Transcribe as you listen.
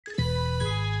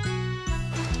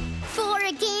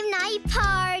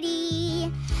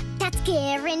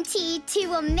guaranteed to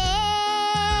amaze.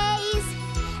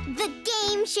 The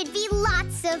game should be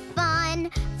lots of fun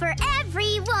for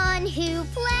everyone who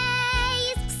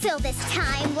plays. So this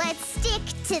time let's stick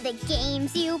to the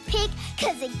games you pick,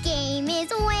 'cause a game is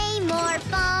way more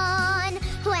fun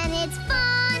when it's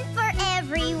fun for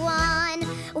everyone.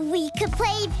 We could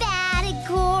play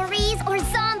categories or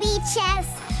zombie chess,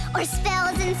 or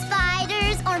spells and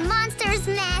spiders, or monsters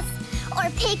mess, or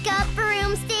pick up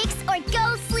broomsticks, or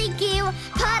ghostly goo.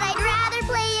 But I'd rather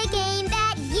play a game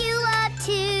that you love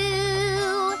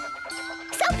too.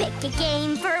 So pick a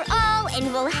game for all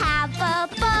and we'll have a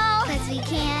ball, 'cause we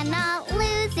cannot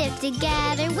lose if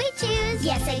together we choose.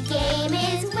 Yes, a game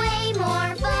is way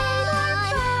more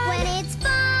fun when it's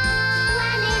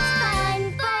fun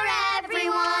for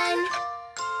everyone.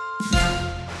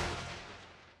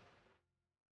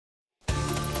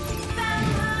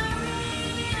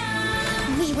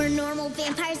 We were normal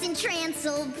vampires in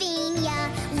Transylvania,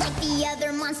 like the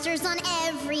other monsters on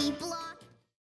every block.